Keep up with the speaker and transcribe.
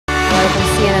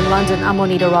in London, I'm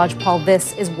Monita Rajpal.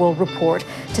 This is World Report.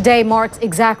 Today marks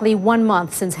exactly 1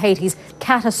 month since Haiti's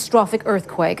catastrophic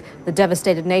earthquake. The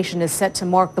devastated nation is set to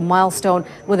mark the milestone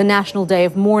with a national day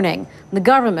of mourning. The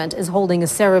government is holding a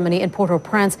ceremony in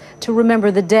Port-au-Prince to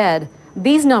remember the dead.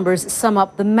 These numbers sum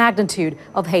up the magnitude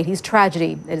of Haiti's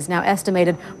tragedy. It is now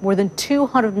estimated more than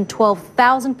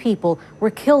 212,000 people were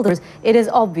killed. It is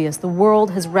obvious the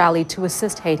world has rallied to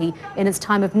assist Haiti in its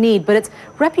time of need, but its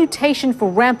reputation for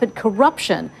rampant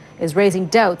corruption is raising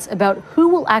doubts about who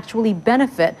will actually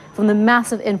benefit from the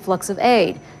massive influx of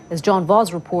aid. As John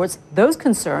Voss reports, those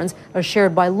concerns are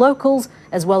shared by locals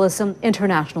as well as some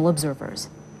international observers.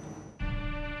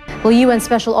 Well, UN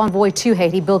Special Envoy to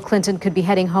Haiti, Bill Clinton, could be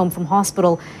heading home from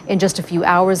hospital in just a few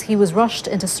hours. He was rushed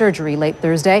into surgery late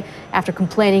Thursday after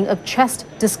complaining of chest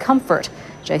discomfort.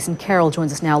 Jason Carroll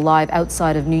joins us now live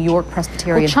outside of New York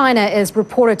Presbyterian. Well, China is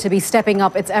reported to be stepping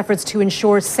up its efforts to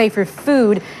ensure safer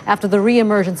food after the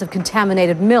re-emergence of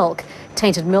contaminated milk.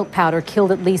 Tainted milk powder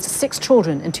killed at least 6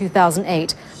 children in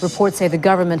 2008. Reports say the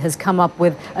government has come up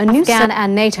with a new Afghan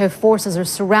and NATO forces are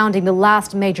surrounding the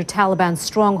last major Taliban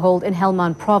stronghold in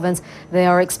Helmand province. They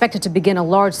are expected to begin a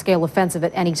large-scale offensive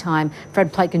at any time.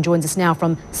 Fred Pleitgen joins us now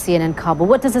from CNN Kabul.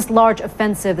 What does this large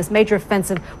offensive, this major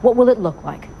offensive, what will it look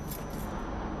like?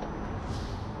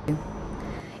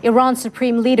 Iran's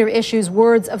supreme leader issues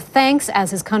words of thanks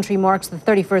as his country marks the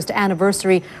 31st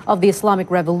anniversary of the Islamic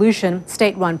Revolution.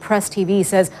 State-run Press TV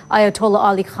says Ayatollah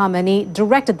Ali Khamenei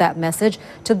directed that message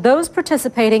to those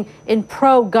participating in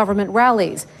pro-government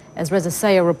rallies. As Reza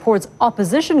Sayah reports,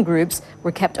 opposition groups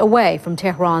were kept away from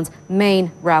Tehran's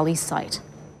main rally site.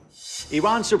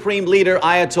 Iran's supreme leader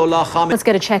Ayatollah Khamenei. Let's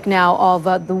get a check now of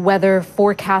the weather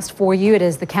forecast for you. It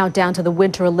is the countdown to the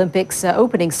Winter Olympics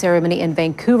opening ceremony in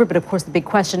Vancouver. But of course, the big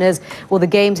question is, will the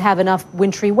Games have enough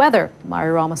wintry weather? Mari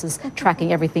Ramos is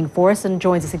tracking everything for us and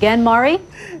joins us again. Mari?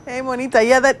 Hey, Monita.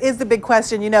 Yeah, that is the big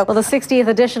question, you know. Well, the 60th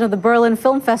edition of the Berlin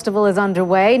Film Festival is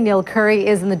underway. Neil Curry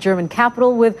is in the German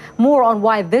capital with more on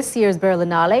why this year's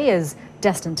Berlinale is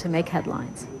destined to make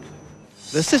headlines.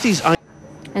 The city's...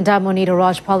 And I'm Monita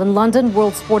Rajpal in London.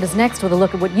 World Sport is next with a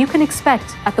look at what you can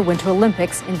expect at the Winter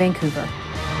Olympics in Vancouver.